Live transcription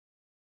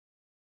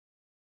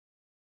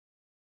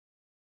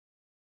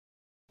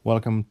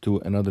Welcome to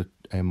another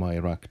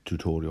miRack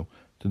tutorial.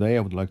 Today I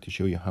would like to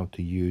show you how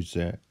to use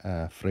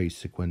phrase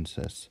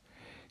sequences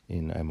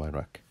in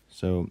miRack.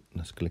 So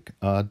let's click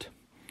Add,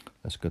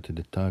 let's go to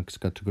the Tags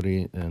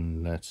category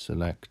and let's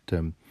select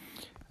a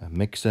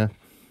mixer,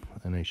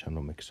 an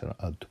channel mixer,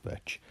 add to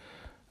batch.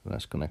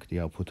 Let's connect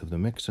the output of the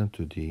mixer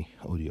to the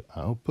audio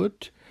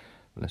output.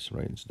 Let's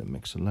raise the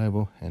mixer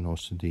level and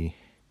also the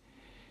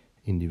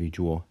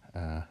individual,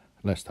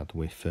 let's start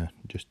with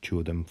just two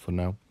of them for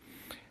now.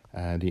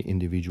 The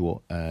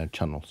individual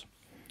channels.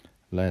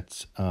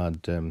 Let's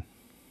add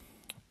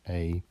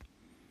a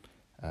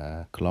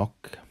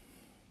clock.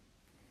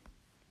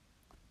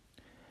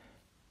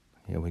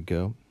 Here we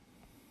go.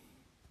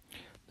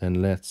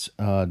 Then let's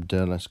add,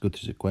 let's go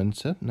to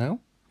sequencer now.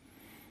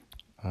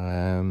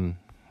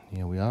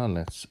 Here we are.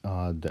 Let's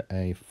add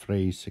a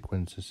phrase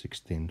sequencer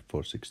 16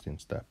 for 16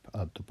 step,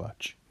 add to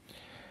batch.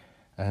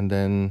 And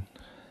then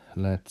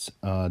let's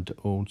add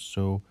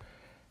also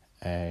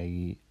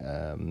a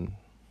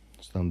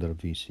standard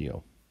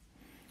VCO.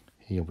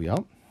 Here we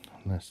are.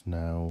 Let's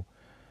now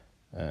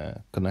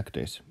connect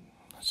this.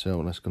 So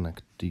let's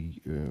connect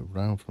the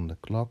run from the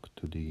clock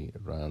to the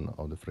run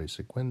of the phrase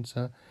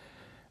sequencer.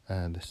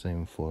 And the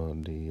same for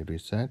the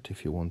reset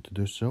if you want to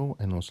do so.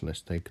 And also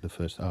let's take the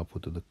first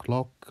output of the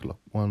clock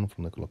 1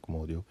 from the clock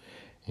module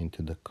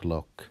into the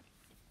clock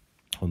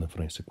on the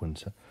phrase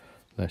sequencer.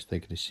 Let's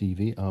take the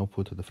CV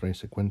output of the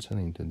phrase sequencer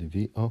into the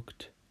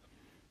VOCT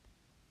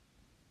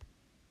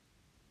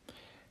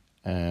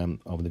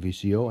of the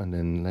VCO, and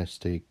then let's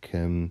take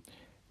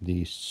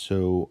the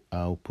SO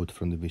output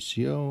from the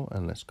VCO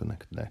and let's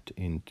connect that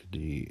into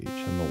the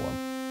channel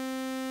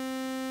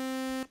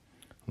 1.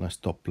 Let's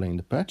stop playing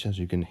the patch. As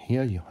you can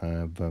hear, you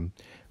have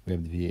we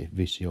have the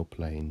VCO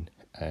playing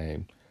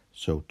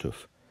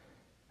sawtooth.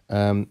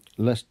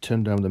 Let's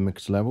turn down the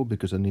mix level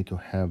because I need to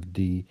have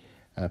the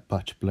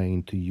patch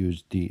playing to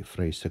use the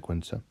phrase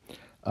sequencer.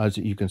 As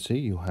you can see,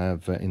 you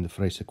have in the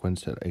phrase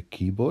sequencer a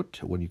keyboard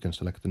where you can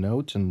select the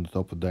notes, and on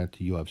top of that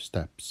you have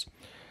steps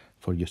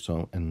for your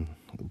song and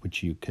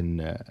which you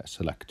can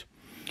select.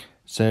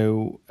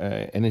 So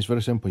and it's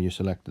very simple. You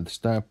select the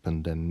step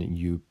and then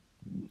you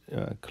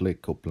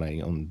click or play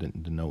on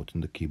the note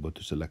on the keyboard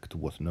to select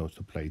what notes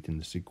to play it in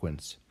the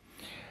sequence.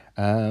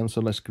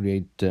 So let's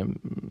create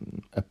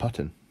a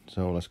pattern.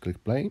 So let's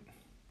click play.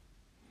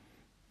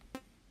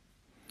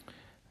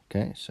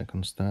 Okay,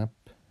 second step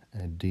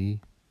a D,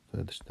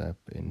 third step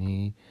an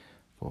E,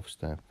 fourth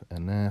step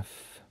an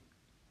F,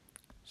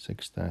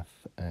 sixth step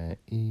a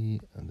E,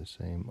 and the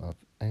same of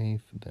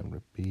eighth, then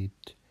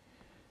repeat.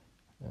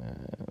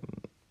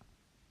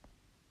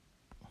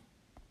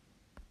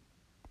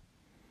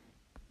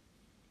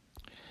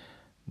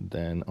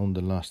 Then on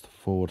the last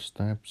 4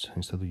 steps,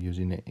 instead of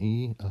using an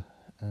E,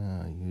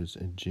 use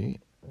a G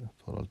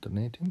for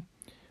alternating.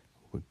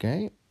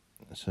 Okay,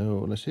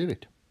 so let's hear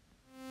it.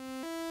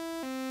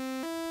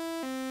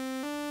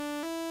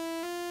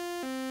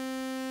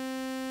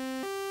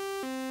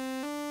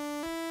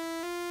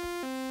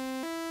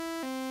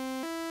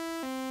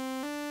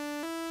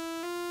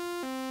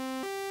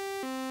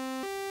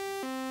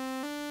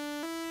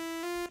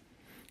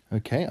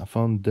 Okay, I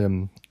found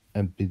a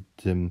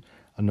bit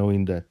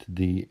annoying that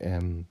the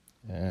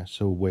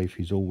so wave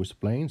is always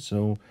playing,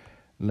 so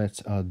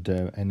let's add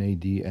an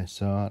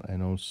adsr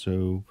and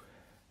also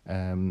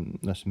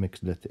let's mix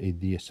that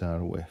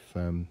adsr with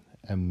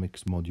a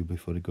mix module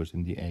before it goes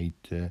in the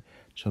 8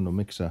 channel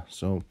mixer.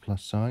 So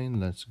plus sign,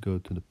 let's go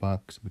to the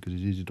packs because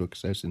it's easy to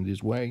access in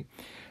this way.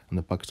 On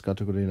the packs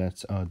category,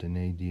 let's add an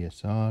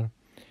adsr,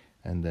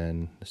 and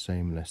then the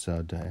same, let's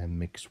add a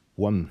mix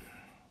 1.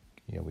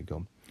 Here we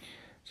go.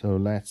 So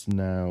let's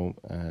now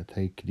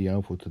take the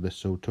output of the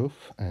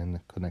sawtooth and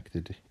connect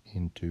it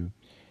into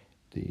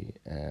the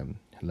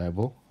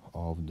level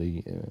of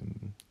the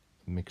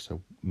mix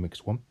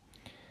 1.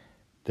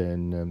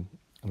 Then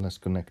let's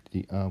connect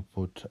the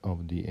output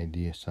of the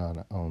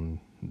ADSR on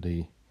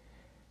the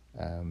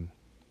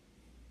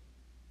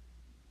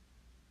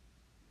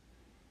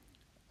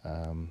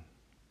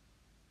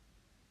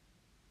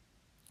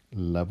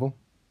level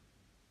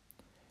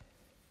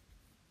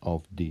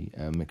of the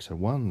mixer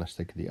 1. Let's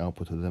take the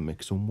output of the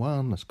mixer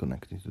 1, let's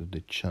connect it to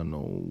the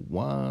channel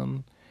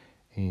 1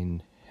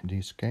 in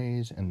this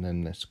case, and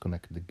then let's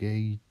connect the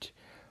gate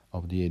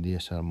of the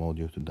ADSR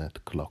module to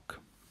that clock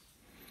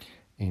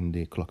in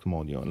the clock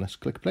module. Let's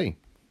click play.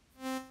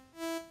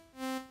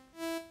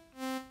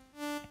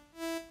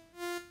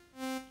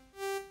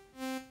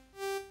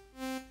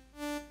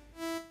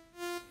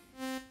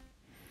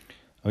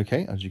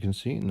 Okay, as you can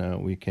see, now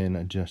we can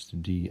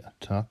adjust the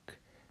attack,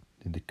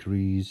 the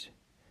decrease,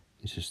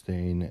 the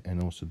sustain,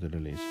 and also the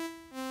release.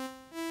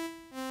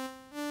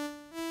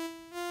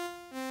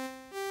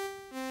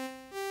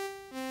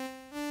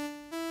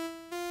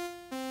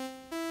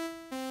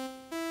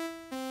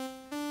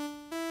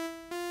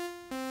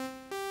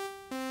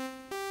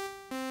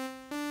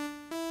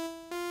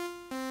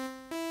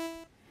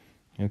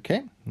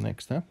 Okay,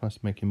 next up,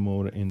 let's make it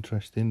more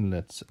interesting.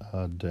 Let's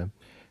add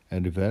a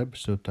reverb.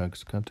 So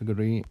tags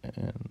category,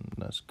 and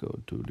let's go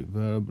to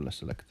reverb. Let's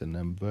select the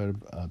name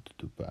verb, add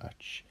to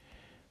patch.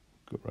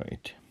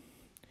 Great.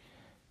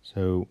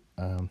 So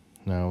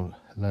now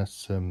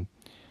let's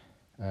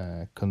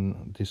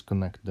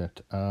disconnect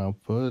that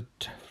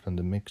output from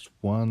the mix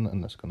 1,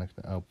 and let's connect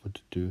the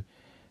output to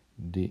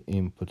the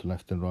input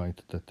left and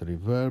right, that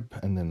reverb,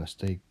 and then let's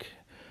take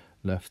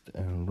left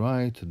and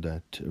right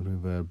that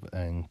reverb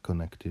and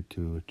connect it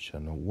to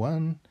channel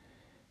 1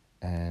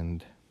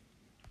 and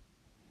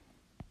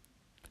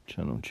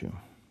channel 2,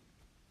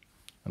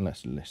 and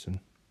let's listen.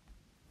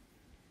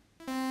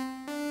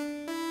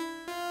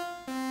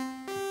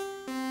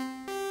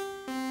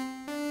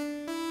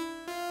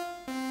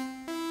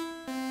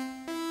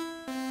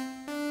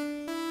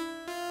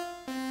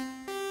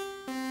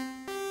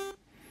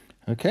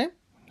 Okay,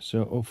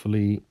 so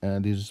hopefully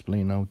this is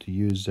explain how to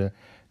use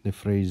the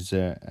phrase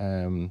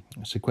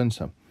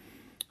sequencer.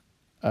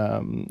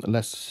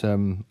 Let's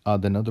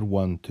add another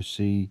one to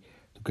see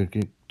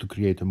to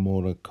create a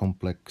more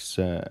complex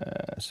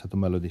set of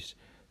melodies.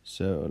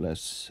 So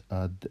let's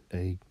add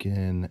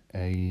again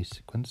a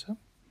sequencer.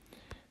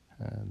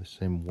 The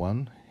same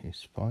one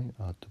is fine.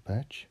 Add to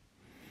patch.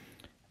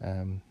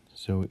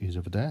 So is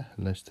over there.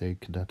 Let's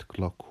take that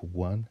clock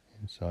 1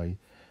 inside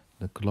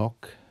the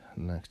clock.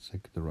 Let's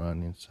take the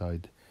run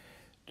inside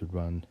the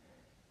run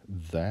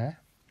there.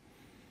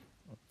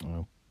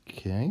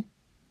 Okay.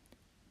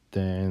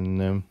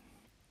 Then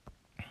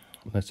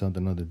let's add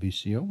another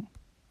VCO.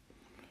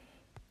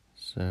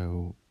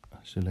 So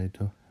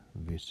oscillator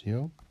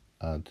VCO,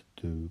 add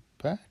to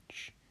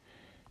patch.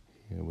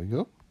 Here we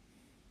go.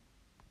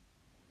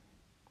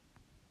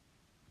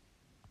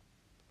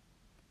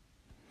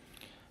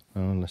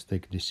 Let's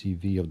take the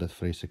CV of that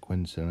phrase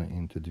sequencer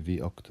into the V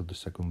oct of the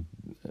second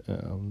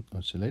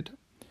oscillator.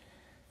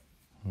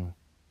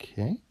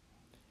 Okay,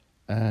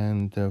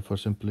 and for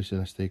simplicity,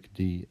 let's take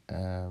the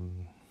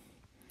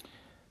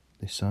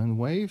sine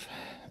wave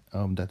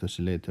of that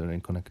oscillator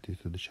and connect it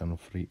to the channel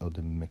 3 of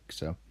the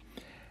mixer.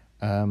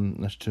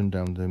 Let's turn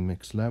down the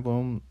mix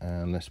level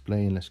and let's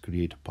play, and let's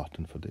create a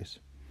pattern for this.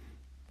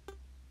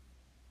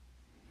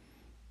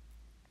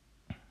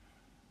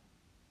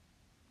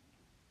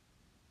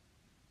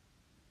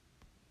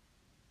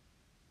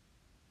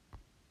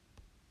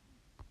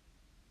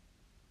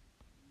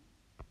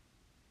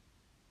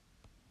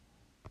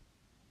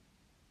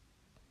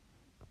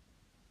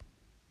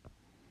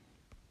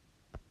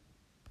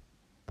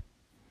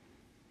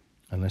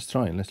 And let's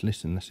try, let's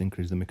listen, let's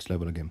increase the mix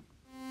level again.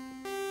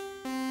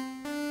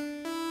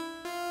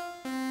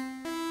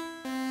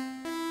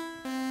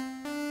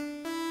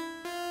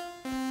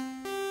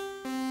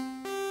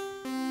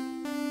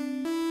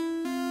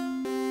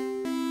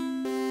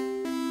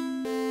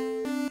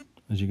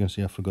 As you can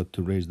see, I forgot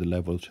to raise the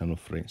level channel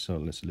 3, so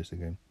let's listen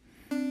again.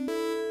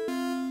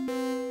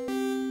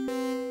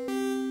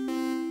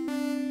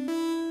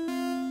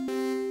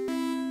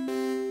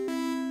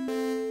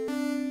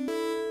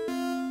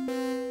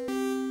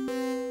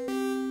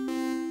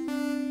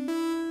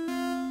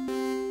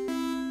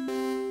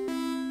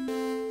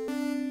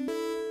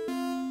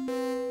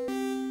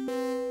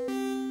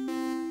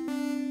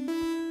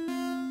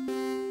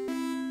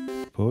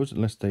 Pause.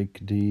 Let's take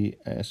the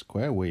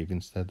square wave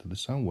instead of the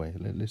sine wave.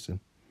 Let's listen.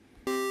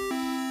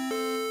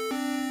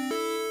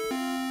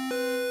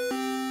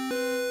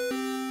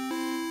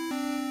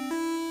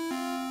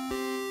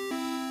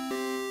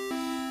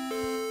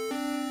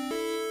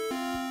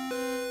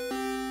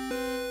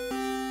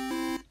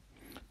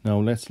 Now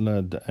let's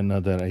load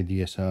another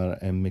ADSR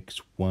and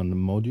mix 1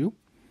 module,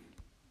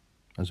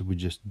 as we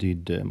just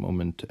did a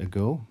moment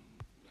ago.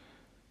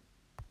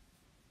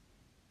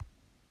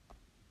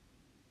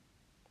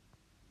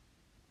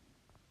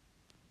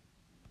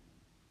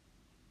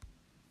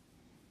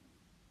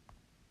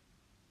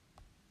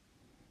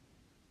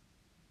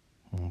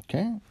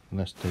 Okay,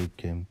 let's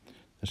take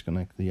let's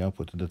connect the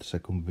output to the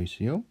second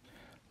VCO.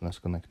 Let's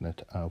connect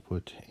that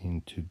output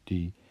into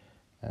the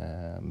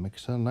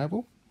mixer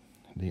level,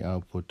 the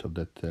output of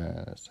that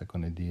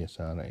second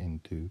ADSR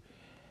into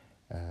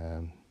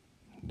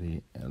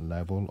the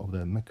level of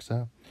the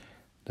mixer.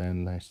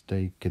 Then let's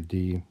take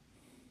the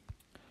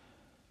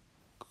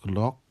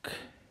clock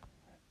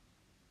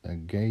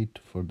gate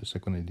for the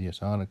second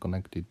ADSR and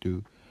connect it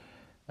to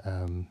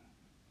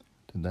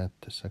that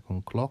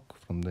second clock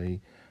from the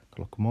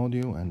clock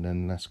module, and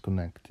then let's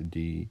connect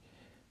the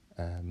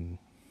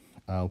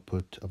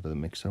output of the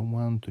mixer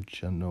 1 to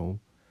channel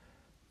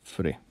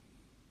 3.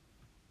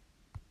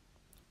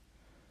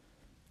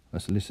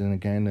 Let's listen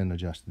again and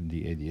adjust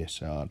the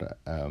ADSR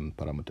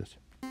parameters.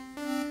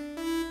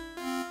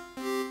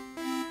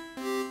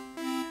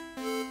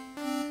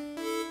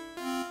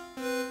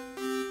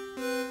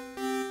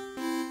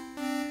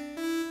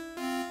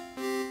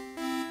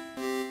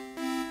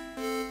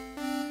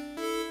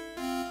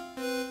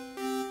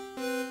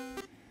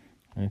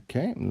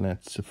 Okay,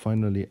 let's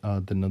finally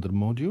add another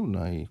module,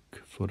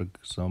 like for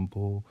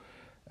example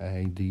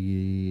a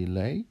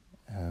delay.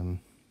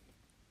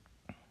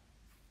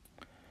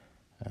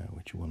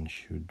 Which one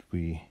should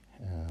we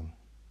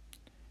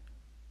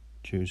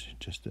choose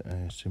just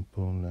a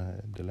simple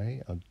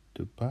delay, add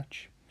to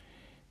patch.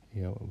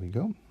 Here we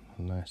go.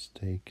 Let's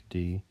take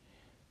the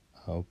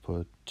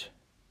output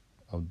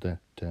of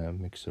that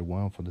mixer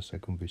 1 for the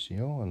second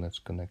VCO, and let's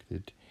connect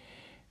it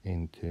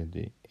into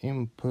the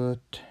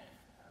input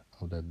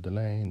of that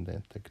delay, and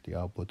then take the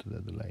output of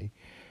the delay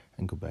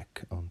and go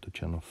back onto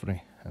channel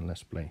 3, and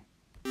let's play.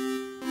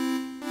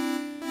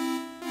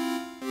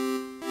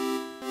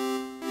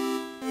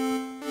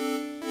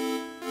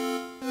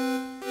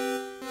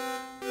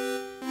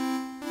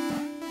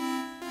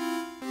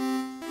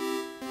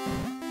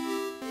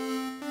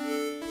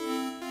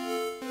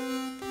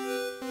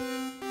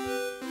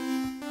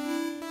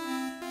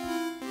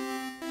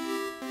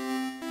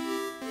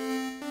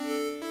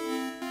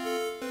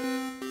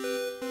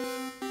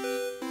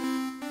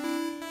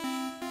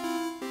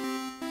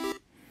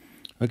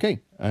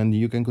 Okay, and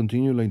you can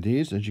continue like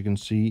this. As you can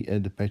see,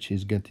 the patch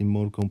is getting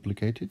more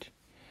complicated.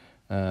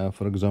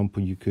 For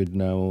example, you could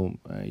now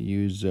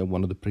use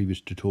one of the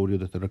previous tutorials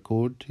that I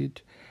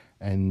recorded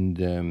and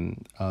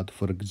add,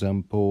 for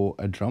example,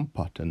 a drum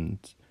pattern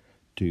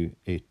to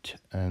it,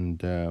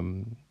 and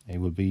it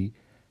will be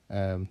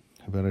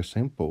very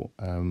simple.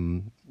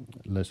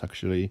 Let's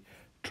actually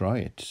try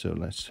it. So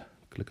let's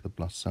click the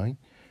plus sign,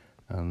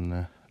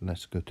 and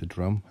let's go to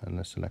drum, and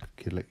let's select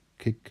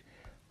kick,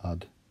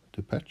 add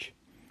to patch.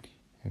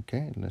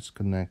 Okay, let's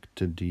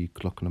connect the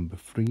clock number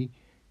 3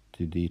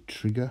 to the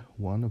trigger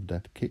 1 of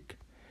that kick,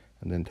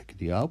 and then take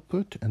the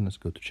output, and let's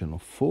go to channel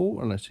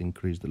 4, and let's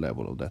increase the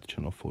level of that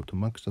channel 4 to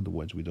max,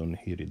 otherwise we don't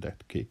hear it,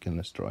 that kick, and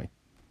let's try.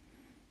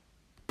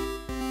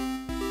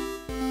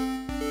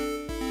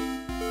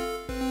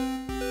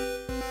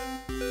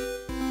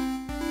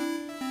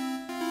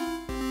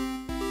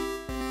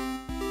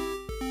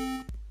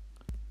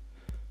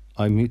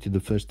 I muted the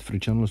first 3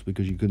 channels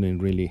because you couldn't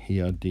really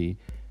hear the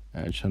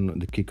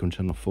kick on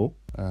channel 4,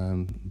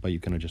 but you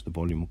can adjust the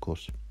volume, of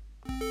course.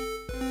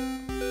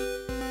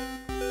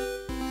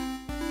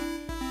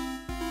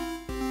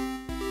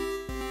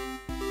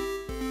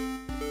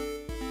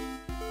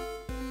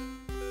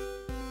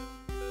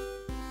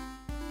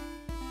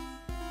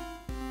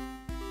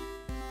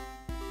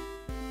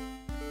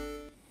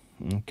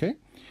 Okay,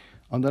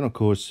 and then of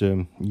course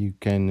you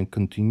can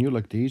continue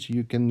like this.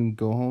 You can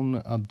go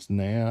on, add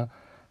snare,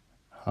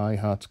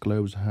 hi-hats,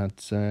 close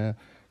hats,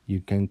 you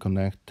can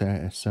connect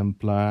a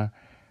sampler,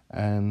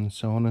 and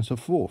so on and so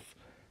forth.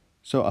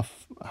 So I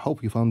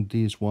hope you found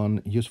this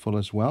one useful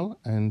as well,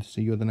 and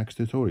see you in the next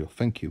tutorial.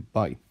 Thank you,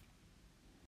 bye.